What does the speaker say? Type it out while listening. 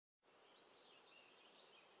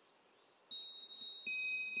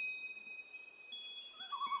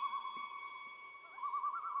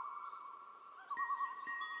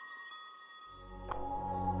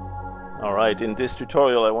All right, in this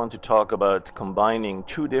tutorial I want to talk about combining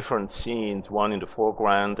two different scenes, one in the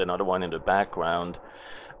foreground, another one in the background,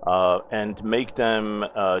 and make them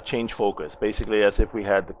change focus, basically as if we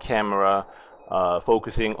had the camera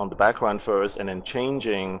focusing on the background first and then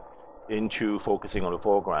changing into focusing on the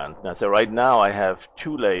foreground. Now, so right now I have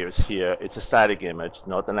two layers here. It's a static image, it's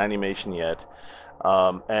not an animation yet.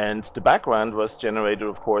 And the background was generated,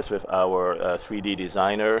 of course, with our 3D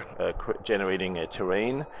designer generating a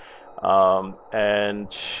terrain.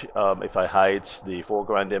 If I hide the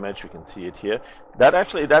foreground image, we can see it here.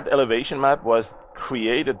 That elevation map was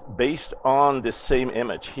created based on this same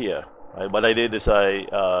image here. Right? What I did is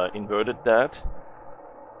I inverted that.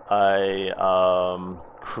 I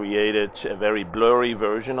created a very blurry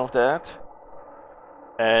version of that.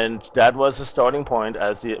 And that was the starting point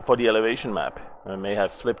for the elevation map. I may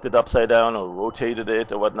have flipped it upside down or rotated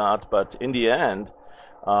it or whatnot, but in the end,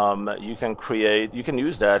 you can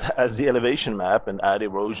use that as the elevation map and add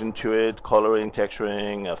erosion to it, coloring,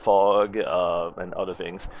 texturing, fog, and other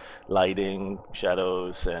things, lighting,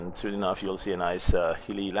 shadows, and soon enough you'll see a nice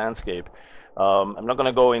hilly landscape. I'm not going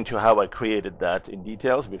to go into how I created that in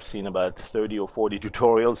details. We've seen about 30 or 40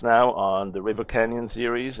 tutorials now on the River Canyon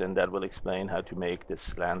series, and that will explain how to make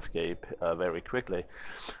this landscape very quickly.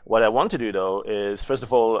 What I want to do though is, first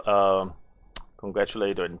of all,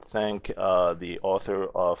 congratulate and thank the author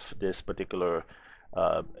of this particular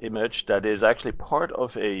image that is actually part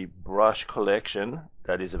of a brush collection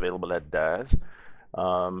that is available at DAZ.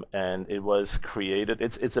 And it was created,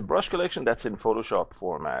 it's a brush collection that's in Photoshop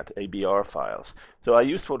format, ABR files. So I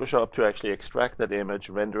used Photoshop to actually extract that image,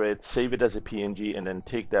 render it, save it as a PNG, and then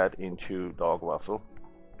take that into Dogwaffle.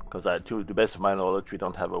 Because to the best of my knowledge, we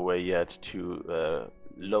don't have a way yet to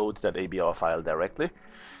load that ABR file directly.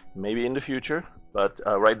 Maybe in the future, but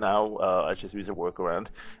right now I just use a workaround.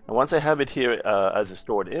 And once I have it here as a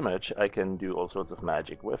stored image, I can do all sorts of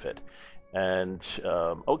magic with it. And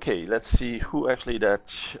okay, let's see who actually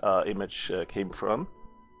that image came from.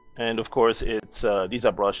 And of course, it's these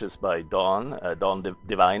are brushes by Ron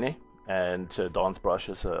Deviney. And Don's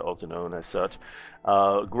brushes, also known as such.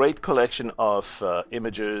 Great collection of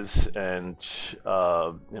images and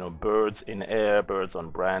birds in air, birds on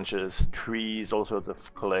branches, trees, all sorts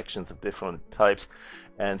of collections of different types.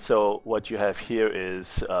 And so what you have here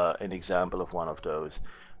is an example of one of those,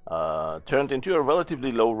 turned into a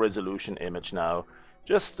relatively low resolution image now,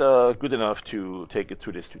 just good enough to take it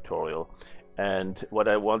through this tutorial. And what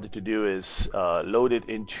I wanted to do is load it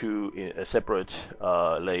into a separate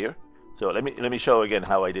layer. So let me show again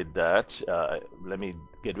how I did that. Let me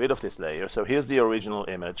get rid of this layer. So here's the original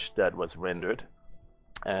image that was rendered,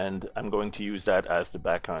 and I'm going to use that as the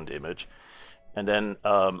background image. And then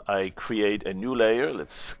I create a new layer.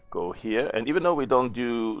 Let's go here. And even though we don't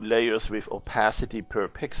do layers with opacity per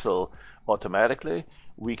pixel automatically,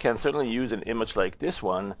 we can certainly use an image like this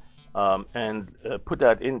one and put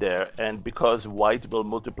that in there, and because white will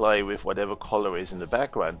multiply with whatever color is in the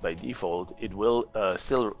background by default, it will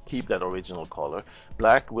still keep that original color.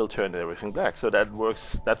 Black will turn everything black, so that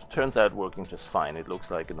turns out working just fine. It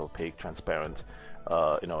looks like an opaque, transparent,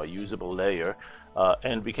 a usable layer,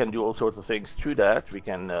 and we can do all sorts of things to that. We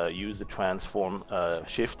can use the transform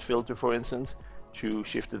shift filter, for instance, to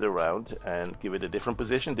shift it around and give it a different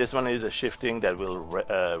position. This one is a shifting that will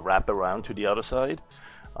wrap around to the other side.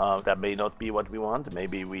 That may not be what we want.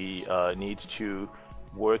 Maybe we need to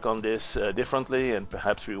work on this differently, and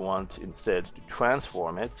perhaps we want instead to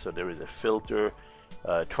transform it. So there is a filter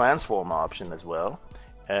transform option as well.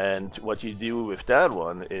 And what you do with that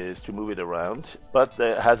one is to move it around, but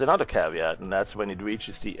it has another caveat, and that's when it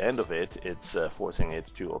reaches the end of it, it's forcing it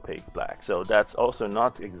to opaque black. So that's also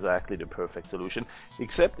not exactly the perfect solution,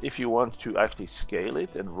 except if you want to actually scale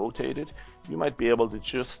it and rotate it, you might be able to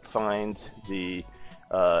just find the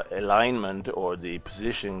alignment or the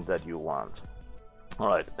position that you want. All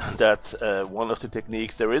right, that's one of the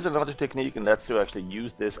techniques. There is another technique, and that's to actually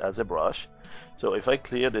use this as a brush. So if I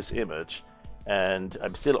clear this image and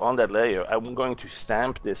I'm still on that layer, I'm going to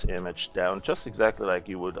stamp this image down just exactly like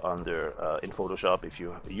you would in Photoshop if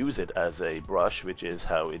you use it as a brush, which is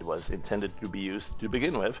how it was intended to be used to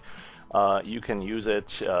begin with. You can use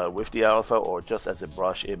it with the alpha or just as a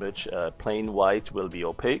brush image. Plain white will be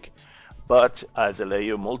opaque, but as a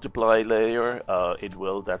layer, multiply layer,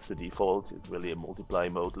 that's the default, it's really a multiply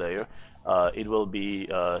mode layer. It will be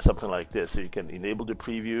something like this. So you can enable the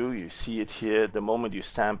preview, you see it here. The moment you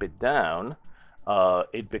stamp it down,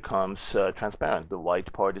 it becomes transparent. The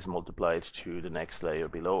white part is multiplied to the next layer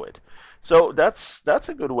below it. So that's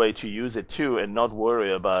a good way to use it too, and not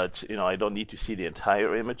worry about, I don't need to see the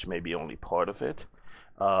entire image, maybe only part of it.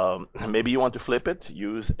 Maybe you want to flip it.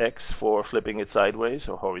 Use X for flipping it sideways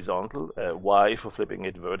or horizontal, Y for flipping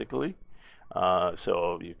it vertically.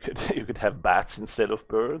 So you could you could have bats instead of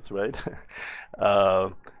birds, right?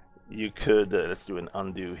 You could let's do an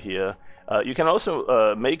undo here. You can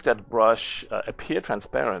also make that brush appear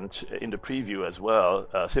transparent in the preview as well,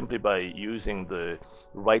 simply by using the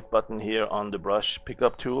right button here on the brush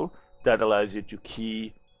pickup tool. That allows you to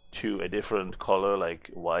key to a different color like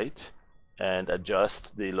white and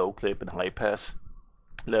adjust the low clip and high pass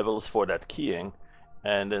levels for that keying.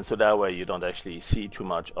 And then so that way you don't actually see too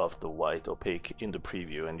much of the white opaque in the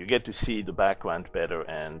preview, and you get to see the background better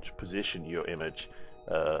and position your image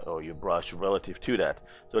or your brush relative to that.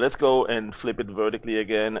 So let's go and flip it vertically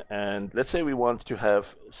again, and let's say we want to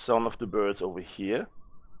have some of the birds over here,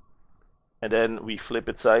 and then we flip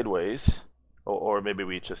it sideways, or maybe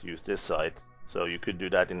we just use this side. So you could do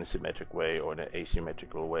that in a symmetric way or in an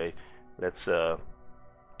asymmetrical way. Let's zoom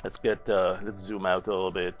out a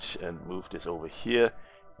little bit and move this over here,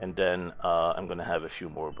 and then I'm going to have a few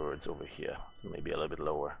more birds over here, so maybe a little bit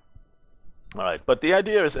lower. All right, but the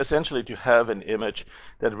idea is essentially to have an image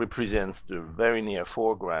that represents the very near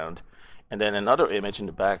foreground, and then another image in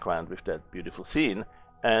the background with that beautiful scene.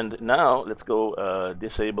 And now let's go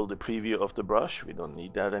disable the preview of the brush. We don't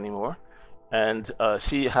need that anymore. And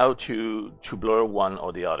see how to blur one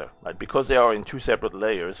or the other. Right? Because they are in two separate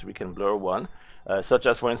layers, we can blur one. Such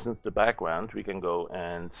as, for instance, the background. We can go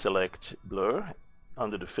and select blur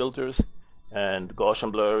under the filters, and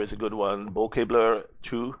Gaussian blur is a good one. Bokeh blur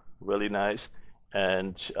too, really nice.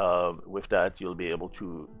 And with that, you'll be able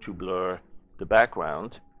to blur the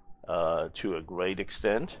background to a great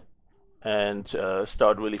extent, and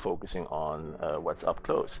start really focusing on what's up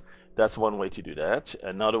close. That's one way to do that.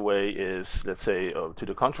 Another way is, let's say, to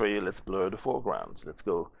the contrary, let's blur the foreground. Let's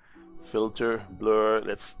go filter, blur.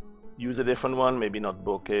 Let's use a different one, maybe not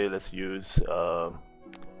bokeh. Let's use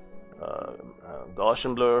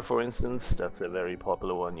Gaussian blur, for instance. That's a very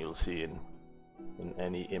popular one you'll see in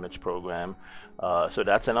any image program. So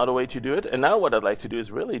that's another way to do it. And now what I'd like to do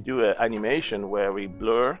is really do an animation where we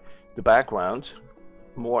blur the background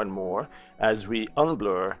more and more as we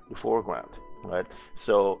unblur the foreground. Right,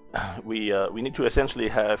 so we need to essentially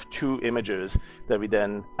have two images that we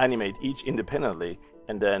then animate each independently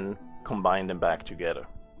and then combine them back together.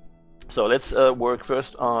 So let's work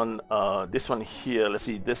first on this one here. Let's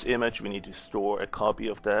see, this image, we need to store a copy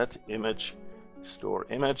of that image, store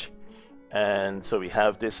image. And so we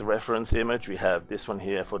have this reference image, we have this one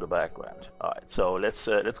here for the background. All right, so let's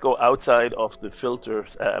go outside of the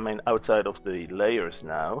filters, outside of the layers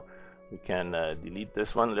now. We can delete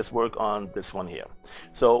this one. Let's work on this one here.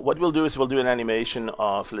 So what we'll do is we'll do an animation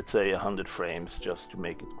of, let's say, 100 frames just to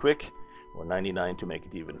make it quick, or 99 to make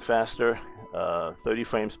it even faster, 30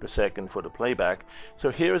 frames per second for the playback. So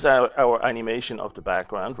here's our animation of the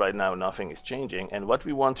background. Right now nothing is changing, and what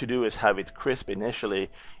we want to do is have it crisp initially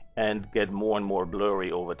and get more and more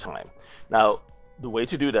blurry over time. Now, the way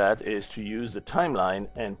to do that is to use the timeline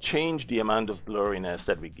and change the amount of blurriness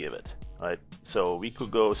that we give it. Right? So we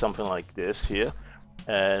could go something like this here,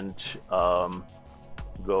 and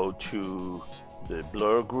go to the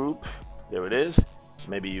blur group. There it is.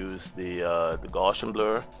 Maybe use the Gaussian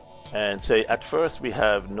blur, and say at first we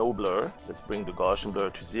have no blur. Let's bring the Gaussian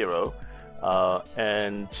blur to 0,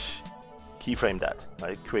 and keyframe that.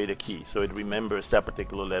 Right? Create a key so it remembers that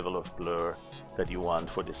particular level of blur that you want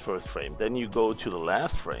for this first frame. Then you go to the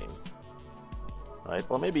last frame. Right?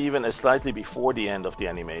 Or maybe even slightly before the end of the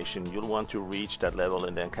animation, you'll want to reach that level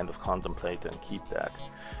and then kind of contemplate and keep that.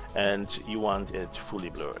 And you want it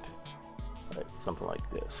fully blurred, right? Something like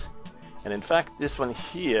this. And in fact, this one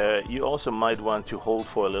here, you also might want to hold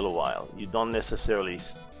for a little while. You don't necessarily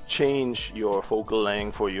change your focal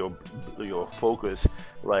length or your focus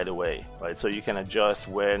right away, right? So you can adjust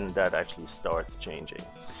when that actually starts changing.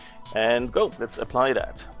 And go, let's apply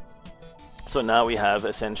that. So now we have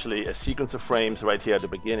essentially a sequence of frames right here at the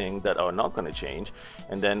beginning that are not going to change,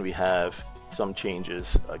 and then we have some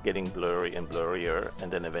changes getting blurry and blurrier,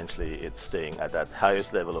 and then eventually it's staying at that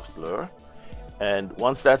highest level of blur. And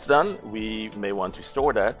once that's done, we may want to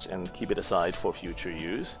store that and keep it aside for future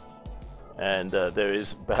use. And there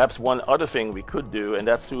is perhaps one other thing we could do, and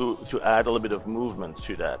that's to add a little bit of movement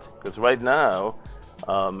to that. Because right now,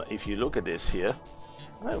 if you look at this here,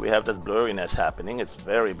 we have that blurriness happening. It's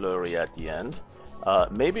very blurry at the end.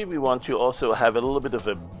 Maybe we want to also have a little bit of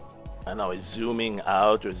a, I don't know, a zooming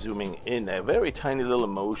out or zooming in, a very tiny little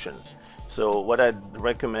motion. So what I'd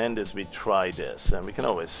recommend is we try this, and we can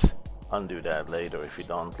always undo that later if you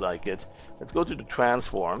don't like it. Let's go to the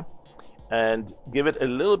transform and give it a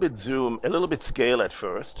little bit zoom, a little bit scale at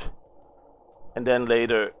first. and then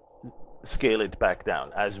later scale it back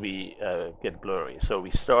down as we get blurry. So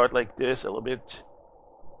we start like this, a little bit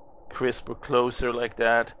crisper, closer like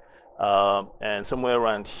that, and somewhere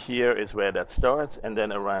around here is where that starts, and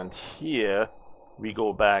then around here we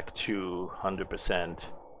go back to 100%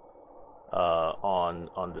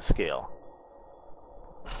 on the scale,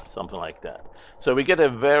 something like that. So we get a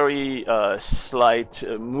very slight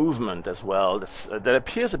movement as well that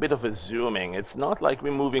appears a bit of a zooming. It's not like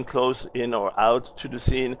we're moving close in or out to the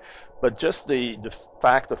scene, but just the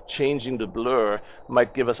fact of changing the blur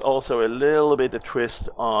might give us also a little bit of twist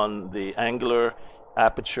on the angular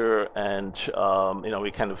aperture, and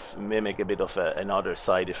we kind of mimic a bit of another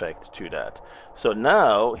side effect to that. So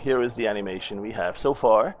now here is the animation we have so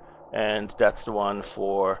far, and that's the one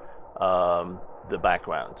for the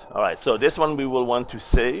background. All right, so this one we will want to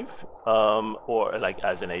save or like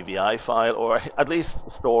as an AVI file, or at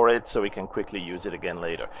least store it so we can quickly use it again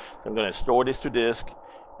later. So I'm going to store this to disk,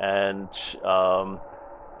 and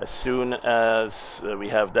as soon as we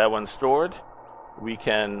have that one stored, we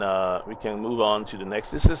can move on to the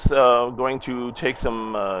next. This is going to take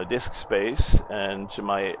some disk space, and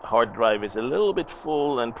my hard drive is a little bit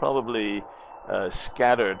full and probably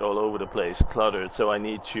scattered all over the place, cluttered, so I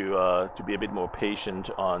need to be a bit more patient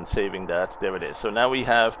on saving that. There it is. So now we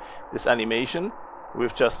have this animation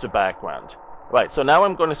with just the background. Right, so now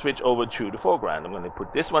I'm going to switch over to the foreground. I'm going to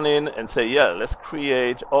put this one in and say, yeah, let's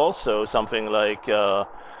create also something like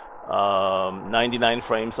 99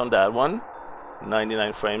 frames on that one,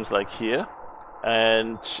 99 frames like here,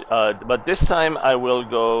 and but this time I will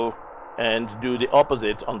go and do the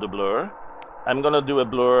opposite on the blur. I'm going to do a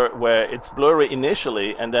blur where it's blurry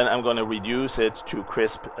initially, and then I'm going to reduce it to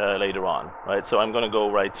crisp later on, right? So I'm going to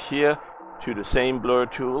go right here to the same blur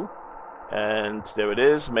tool, and there it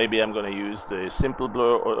is. Maybe I'm going to use the simple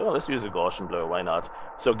blur, or let's use a Gaussian blur, why not?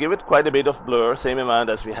 So give it quite a bit of blur, same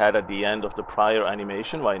amount as we had at the end of the prior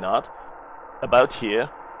animation, why not? About here,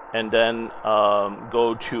 and then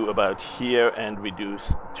go to about here and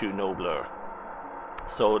reduce to no blur.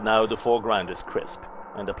 So now the foreground is crisp,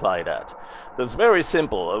 and apply that. So it's very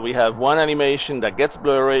simple. We have one animation that gets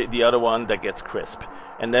blurry, the other one that gets crisp,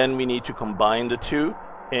 and then we need to combine the two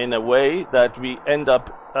in a way that we end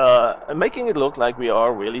up making it look like we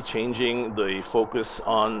are really changing the focus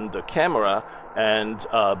on the camera, and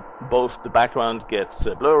both the background gets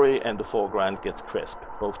blurry and the foreground gets crisp,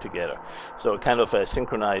 both together. So kind of a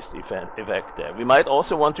synchronized effect there. We might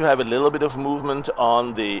also want to have a little bit of movement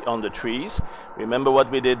on the trees. Remember what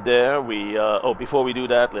we did there? We before we do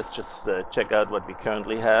that, let's just check out what we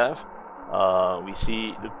currently have. We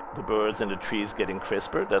see the birds and the trees getting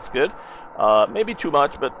crisper. That's good. Maybe too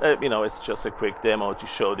much, but it's just a quick demo to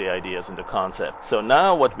show the ideas and the concept. So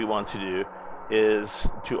now what we want to do is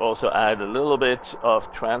to also add a little bit of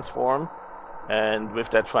transform, and with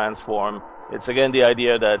that transform, it's again the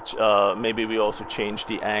idea that maybe we also change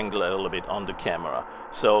the angle a little bit on the camera.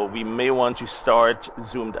 So we may want to start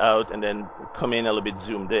zoomed out and then come in a little bit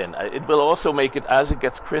zoomed in. It will also make it, as it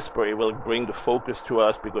gets crisper, it will bring the focus to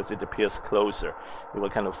us because it appears closer. It will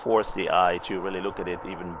kind of force the eye to really look at it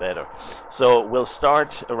even better. So we'll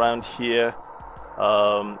start around here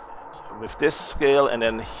with this scale, and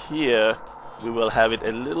then here we will have it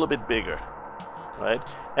a little bit bigger, right?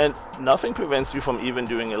 And nothing prevents you from even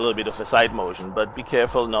doing a little bit of a side motion, but be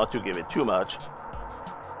careful not to give it too much.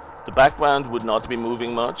 The background would not be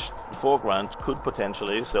moving much. The foreground could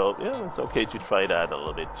potentially, so yeah, it's okay to try that a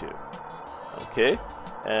little bit too. Okay,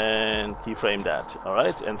 and keyframe that. All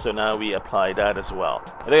right, and so now we apply that as well.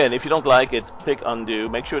 And again, if you don't like it, click undo.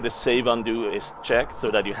 Make sure the save undo is checked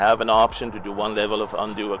so that you have an option to do one level of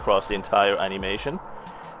undo across the entire animation.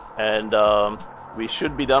 And we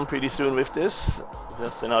should be done pretty soon with this.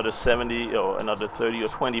 Just another 70 or another 30 or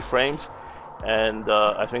 20 frames. And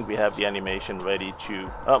I think we have the animation ready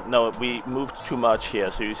to... Oh, no, we moved too much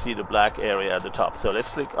here, so you see the black area at the top. So let's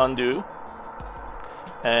click undo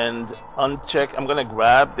and uncheck. I'm going to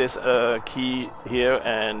grab this key here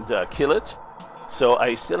and kill it. So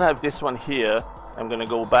I still have this one here. I'm going to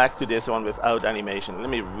go back to this one without animation. Let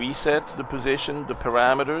me reset the position, the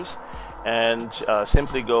parameters, and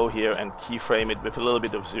simply go here and keyframe it with a little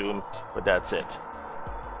bit of zoom, but that's it.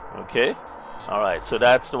 Okay? Alright, so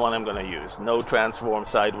that's the one I'm going to use. No transform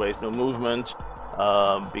sideways, no movement,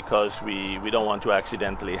 because we don't want to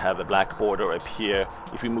accidentally have a black border up here.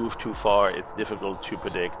 If we move too far, it's difficult to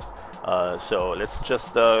predict. So let's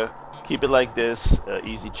just keep it like this,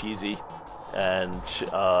 easy cheesy. And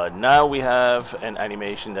now we have an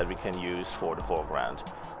animation that we can use for the foreground.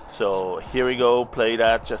 So here we go, play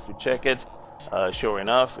that just to check it. Sure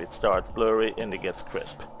enough, it starts blurry and it gets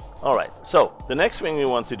crisp. All right, so the next thing we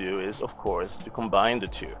want to do is, of course, to combine the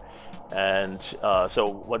two. And so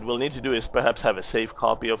what we'll need to do is perhaps have a safe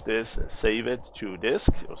copy of this, save it to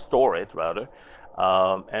disk, or store it rather.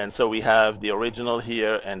 And so we have the original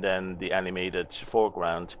here and then the animated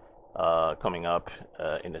foreground coming up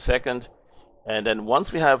in a second. And then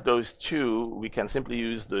once we have those two, we can simply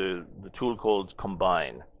use the tool called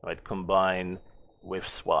combine, right? Combine with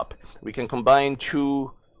swap. We can combine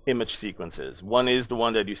two image sequences. One is the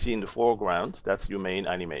one that you see in the foreground. That's your main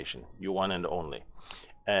animation, your one and only.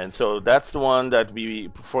 And so that's the one that we,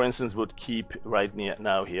 for instance, would keep right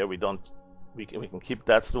now here. We can keep,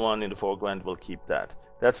 that's the one in the foreground, we'll keep that.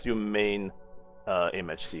 That's your main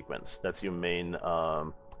image sequence. That's your main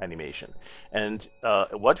animation. And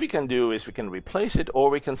what we can do is we can replace it, or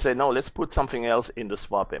we can say, no, let's put something else in the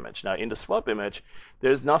swap image. Now in the swap image,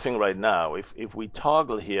 there's nothing right now. If we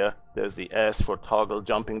toggle here, there's the S for toggle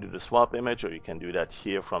jumping to the swap image, or you can do that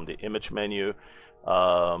here from the image menu,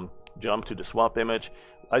 jump to the swap image.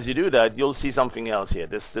 As you do that, you'll see something else here.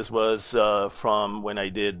 This was from when I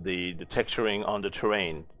did the texturing on the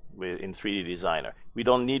terrain in 3D Designer. We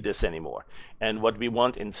don't need this anymore. And what we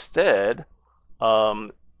want instead,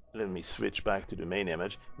 let me switch back to the main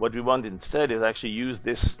image. What we want instead is actually use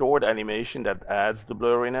this stored animation that adds the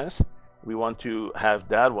blurriness. We want to have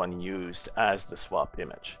that one used as the swap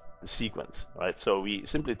image, the sequence, right? So we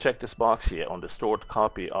simply check this box here on the stored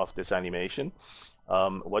copy of this animation.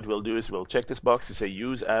 What we'll do is we'll check this box to say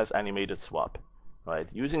use as animated swap, right?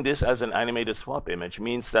 Using this as an animated swap image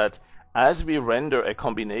means that as we render a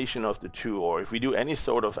combination of the two, or if we do any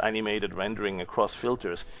sort of animated rendering across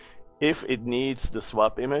filters, if it needs the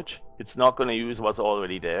swap image, it's not going to use what's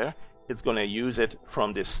already there. It's going to use it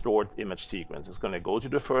from this stored image sequence. It's going to go to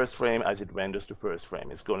the first frame as it renders the first frame.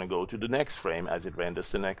 It's going to go to the next frame as it renders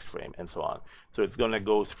the next frame, and so on. So it's going to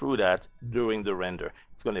go through that during the render.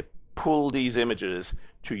 It's going to pull these images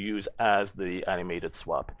to use as the animated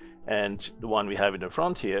swap. And the one we have in the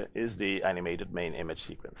front here is the animated main image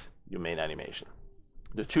sequence, your main animation.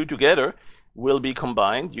 The two together will be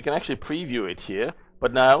combined. You can actually preview it here,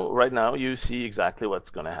 but now, right now, you see exactly what's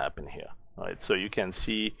going to happen here. All right, so you can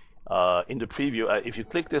see in the preview, if you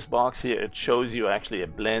click this box here, it shows you actually a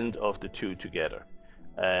blend of the two together.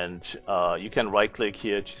 And you can right-click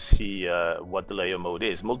here to see what the layer mode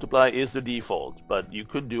is. Multiply is the default, but you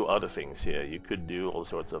could do other things here. You could do all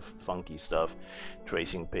sorts of funky stuff,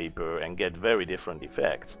 tracing paper, and get very different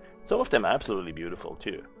effects. Some of them absolutely beautiful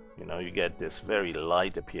too. You know, you get this very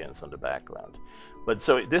light appearance on the background. But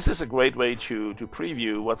so this is a great way to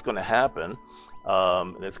preview what's going to happen.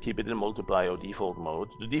 Let's keep it in multiply or default mode.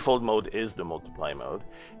 The default mode is the multiply mode.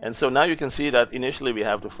 And so now you can see that initially we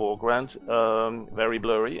have the foreground very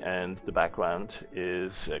blurry and the background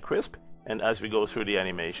is crisp. And as we go through the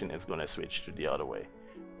animation, it's going to switch to the other way.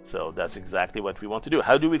 So that's exactly what we want to do.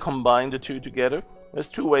 How do we combine the two together? There's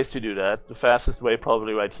two ways to do that. The fastest way,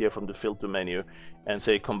 probably right here from the filter menu, and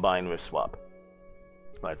say combine with swap.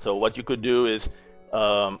 Right, so what you could do is,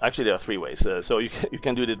 actually there are three ways. So you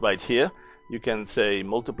can do it right here. You can say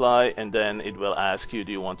multiply, and then it will ask you,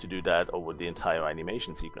 do you want to do that over the entire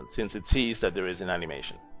animation sequence, since it sees that there is an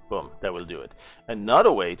animation. Boom, that will do it.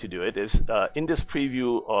 Another way to do it is in this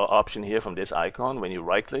preview option here from this icon, when you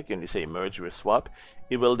right click and you say merge with swap,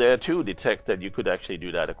 it will there too detect that you could actually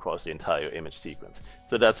do that across the entire image sequence.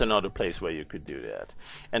 So that's another place where you could do that.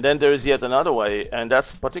 And then there is yet another way, and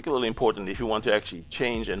that's particularly important if you want to actually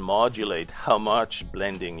change and modulate how much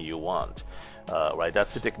blending you want. Right,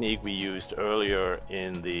 that's the technique we used earlier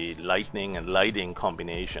in the lightning and lighting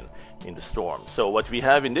combination in the storm. So what we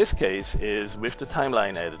have in this case is with the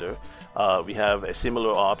timeline editor, we have a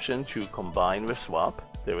similar option to combine with swap.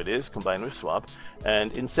 There it is, combine with swap.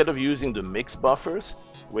 And instead of using the mix buffers,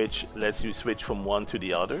 which lets you switch from one to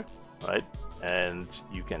the other, right, and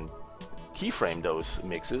you can keyframe those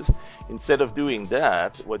mixes, instead of doing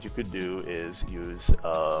that, what you could do is use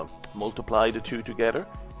multiply the two together.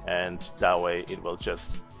 And that way it will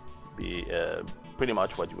just be pretty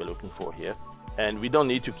much what you were looking for here. And we don't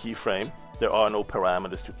need to keyframe. There are no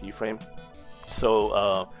parameters to keyframe.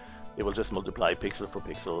 So it will just multiply pixel for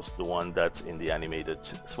pixels, the one that's in the animated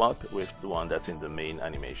swap with the one that's in the main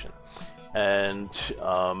animation. And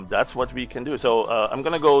that's what we can do. So I'm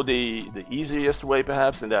going to go the easiest way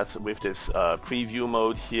perhaps, and that's with this preview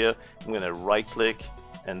mode here. I'm going to right click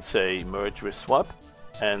and say merge with swap.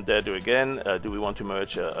 And there do again, do we want to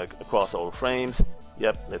merge across all frames?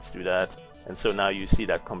 Yep, let's do that. And so now you see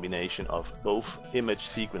that combination of both image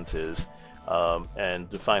sequences, and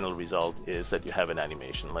the final result is that you have an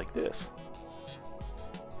animation like this.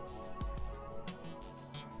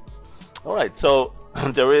 All right, so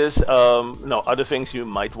There is other things you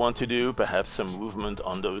might want to do, perhaps some movement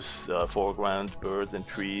on those foreground birds and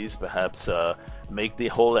trees, perhaps make the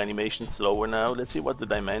whole animation slower now. Let's see what the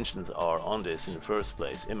dimensions are on this in the first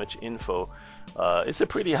place. Image info. It's a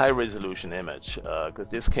pretty high resolution image because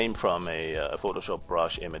this came from a Photoshop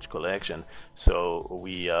brush image collection, so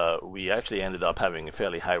we actually ended up having a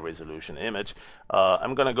fairly high resolution image.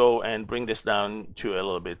 I'm gonna go and bring this down to a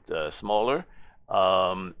little bit smaller.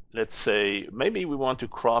 Let's say maybe we want to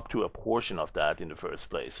crop to a portion of that in the first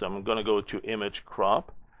place. So I'm going to go to image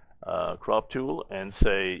crop tool and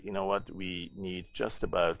say, you know what, we need just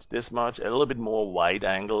about this much, a little bit more wide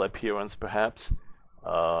angle appearance perhaps,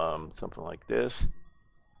 something like this.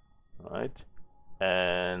 All right,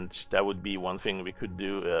 and that would be one thing we could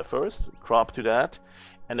do first, crop to that,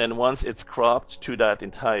 and then once it's cropped to that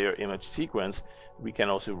entire image sequence, we can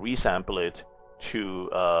also resample it to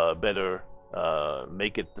better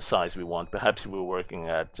make it the size we want. Perhaps we're working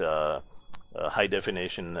at high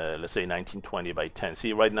definition, let's say 1920 by 10.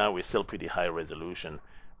 See, right now we're still pretty high resolution.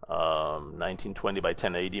 1920 by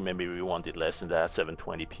 1080, maybe we want it less than that,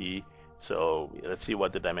 720p. So let's see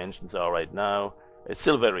what the dimensions are right now. It's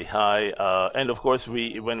still very high. And of course,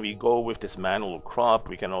 when we go with this manual crop,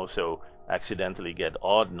 we can also accidentally get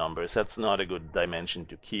odd numbers. That's not a good dimension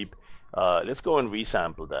to keep. Let's go and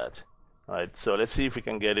resample that. All right, so let's see if we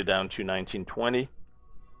can get it down to 1920.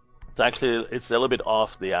 It's a little bit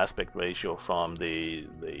off the aspect ratio from the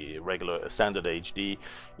regular standard HD.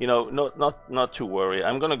 You know, not to worry.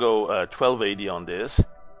 I'm gonna go 1280 on this,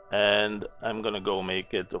 and I'm gonna go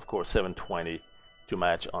make it, of course, 720 to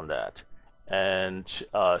match on that. And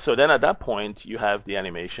so then at that point, you have the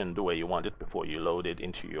animation the way you want it before you load it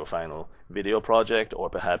into your final video project, or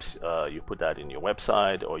perhaps you put that in your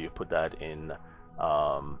website, or you put that in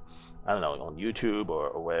I don't know, on YouTube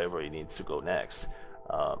or wherever it needs to go next.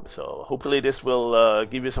 So hopefully this will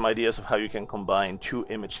give you some ideas of how you can combine two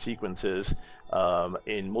image sequences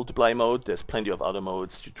in multiply mode. There's plenty of other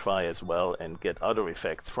modes to try as well and get other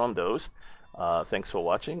effects from those. Thanks for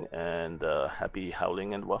watching, and happy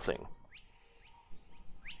howling and waffling.